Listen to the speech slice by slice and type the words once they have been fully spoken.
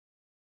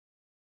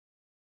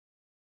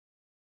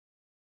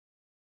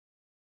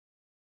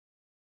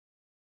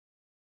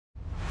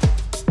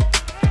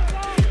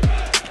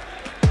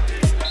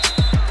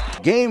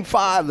Game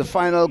 5, the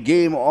final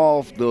game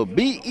of the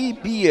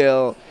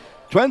BEBL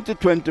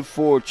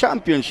 2024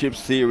 Championship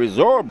Series.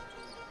 Here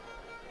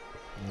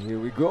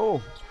we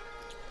go.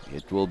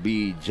 It will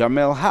be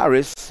Jamel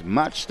Harris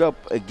matched up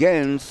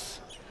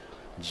against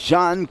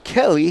John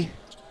Kelly.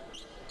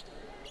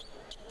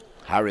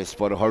 Harris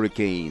for the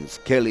Hurricanes,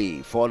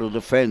 Kelly for the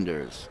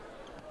Defenders.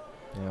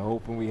 Yeah,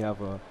 hoping we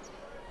have a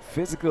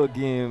physical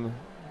game,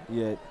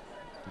 yet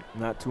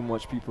not too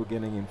much people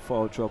getting in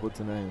foul trouble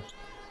tonight.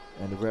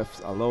 And the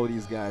refs allow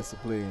these guys to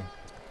play.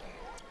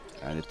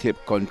 And the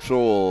tip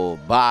control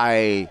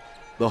by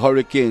the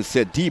Hurricanes.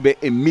 Sidibe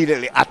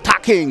immediately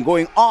attacking,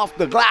 going off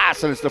the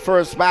glass, and it's the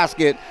first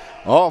basket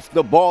of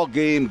the ball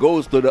game.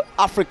 Goes to the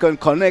African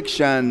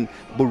connection,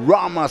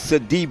 Burama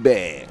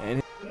Sidibe.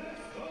 And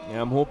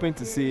yeah, I'm hoping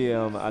to see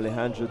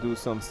Alejandro do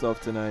some stuff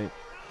tonight.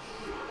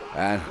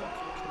 And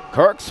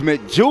Kirk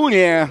Smith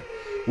Jr.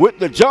 with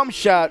the jump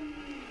shot.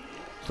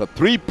 It's a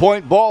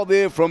three-point ball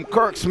there from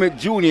Kirk Smith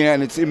Jr.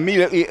 and it's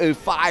immediately a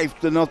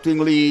 5-0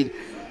 lead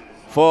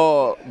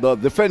for the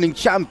defending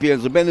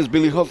champions, the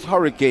Belize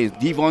Hurricanes.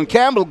 Devon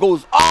Campbell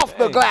goes off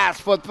the glass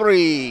for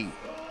three.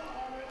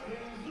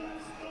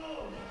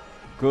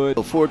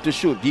 Good. 4 to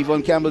shoot.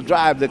 Devon Campbell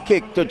drive the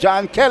kick to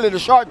John Kelly, the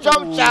short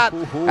jump shot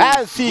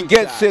as he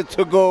gets it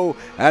to go.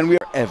 And we're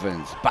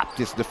Evans,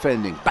 Baptist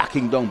defending,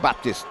 backing down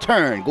Baptist,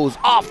 turn, goes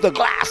off the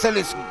glass and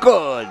it's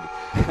good.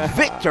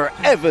 Victor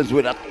Evans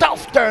with a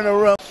tough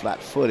turnaround.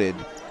 Flat-footed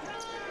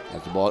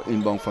as the ball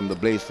inbound from the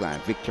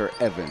baseline. Victor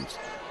Evans,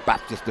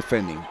 Baptist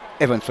defending,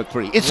 Evans for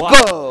three. It's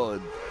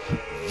good.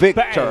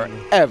 Victor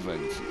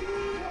Evans.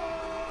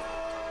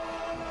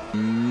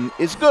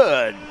 It's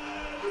good.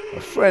 A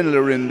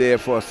friendly in there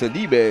for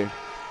Sidibe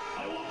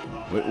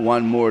with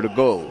one more to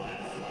go.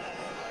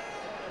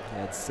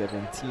 Had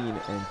 17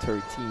 and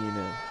 13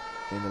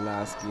 in the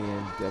last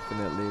game.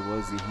 Definitely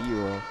was a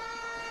hero.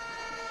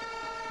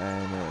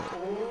 And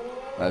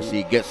as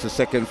he gets the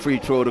second free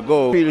throw to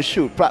go. 3 to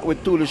shoot. Pratt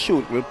with 2 to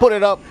shoot. We'll put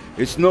it up.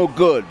 It's no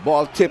good.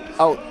 Ball tipped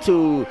out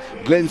to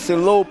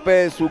Glenson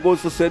Lopez, who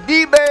goes to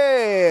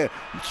Sidibe.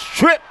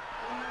 Strip.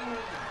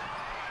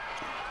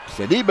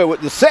 Sidibe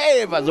with the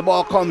save as the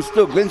ball comes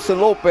to Glenson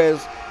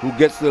Lopez, who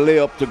gets the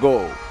layup to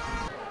go.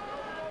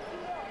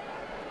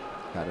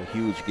 Had a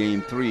huge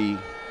game 3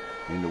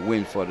 in the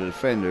win for the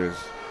defenders.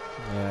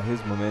 Yeah,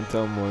 his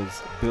momentum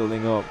was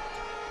building up.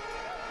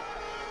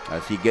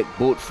 As he gets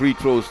both free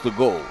throws to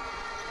go.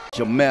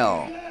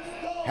 Jamel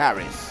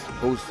Harris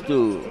goes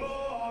to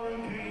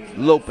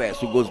Lopez,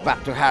 who goes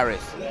back to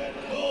Harris.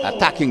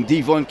 Attacking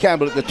Devon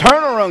Campbell at the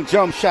turnaround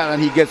jump shot,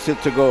 and he gets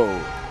it to go.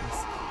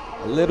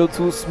 A little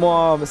too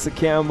small, Mr.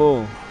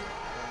 Campbell.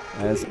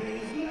 As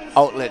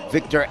outlet,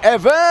 Victor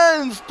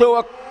Evans to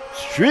a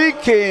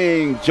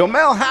streaking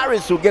Jamel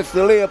Harris, who gets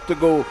the layup to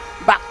go.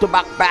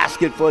 Back-to-back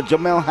basket for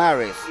Jamel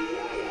Harris.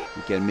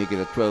 He can make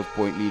it a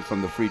 12-point lead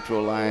from the free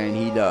throw line.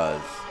 He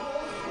does.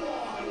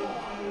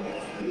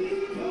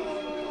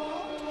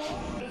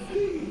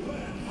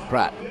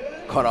 Pratt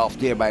cut off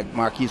there by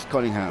Marquise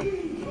Cunningham.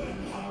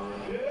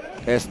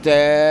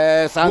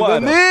 Estes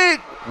underneath.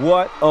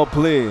 What a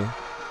play.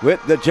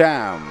 With the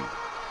jam.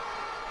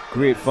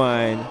 Great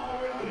find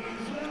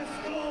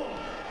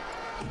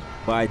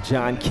by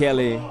John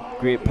Kelly.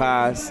 Great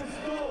pass.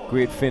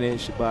 Great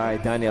finish by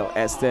Daniel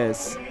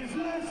Estes.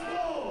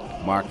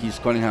 Marquise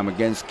Cunningham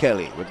against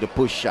Kelly with the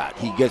push shot.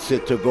 He gets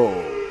it to go.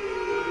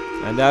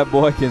 And that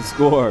boy can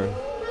score.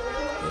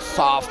 The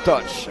soft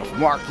touch of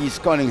Marquise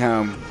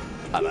Cunningham.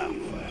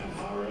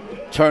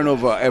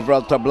 Turnover,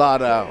 Everald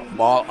Tablada.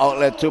 Ball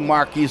outlet to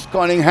Marquise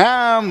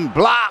Cunningham.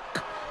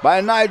 Block by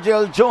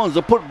Nigel Jones.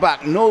 The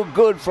putback, no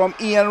good from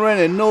Ian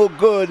Rennie, no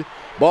good.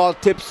 Ball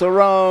tips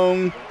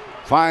around,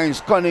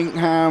 finds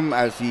Cunningham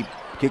as he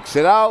kicks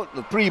it out.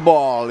 The three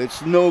ball,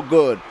 it's no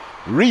good.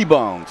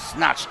 Rebound,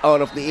 snatched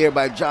out of the air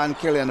by John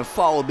Kelly, and the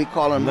foul will be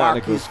called on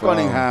Marquise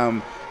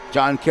Cunningham.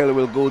 John Kelly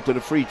will go to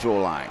the free throw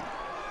line.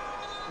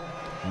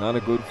 Not a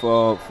good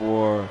foul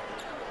for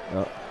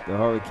the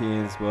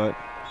Hurricanes, but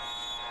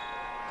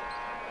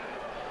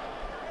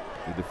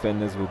the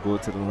defenders will go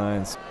to the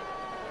lines.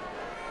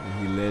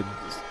 He led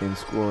in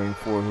scoring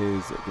for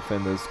his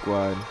defenders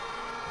squad.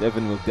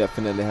 Devin will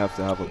definitely have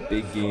to have a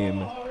big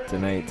game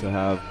tonight to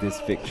have this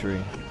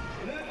victory.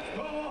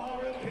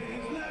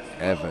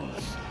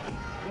 Evans.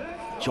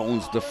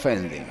 Jones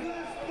defending.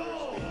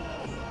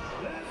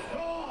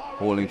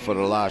 Holding for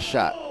the last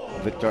shot.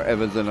 Victor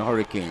Evans and the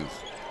Hurricanes.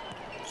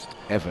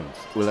 Evans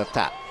will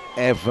attack.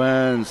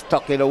 Evans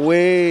tuck it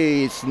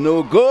away. It's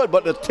no good,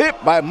 but the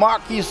tip by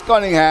Marquise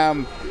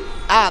Cunningham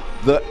at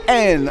the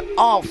end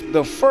of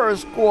the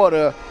first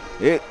quarter.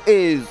 It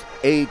is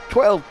a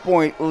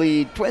 12-point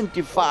lead,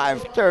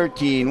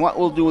 25-13. What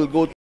we'll do, we'll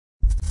go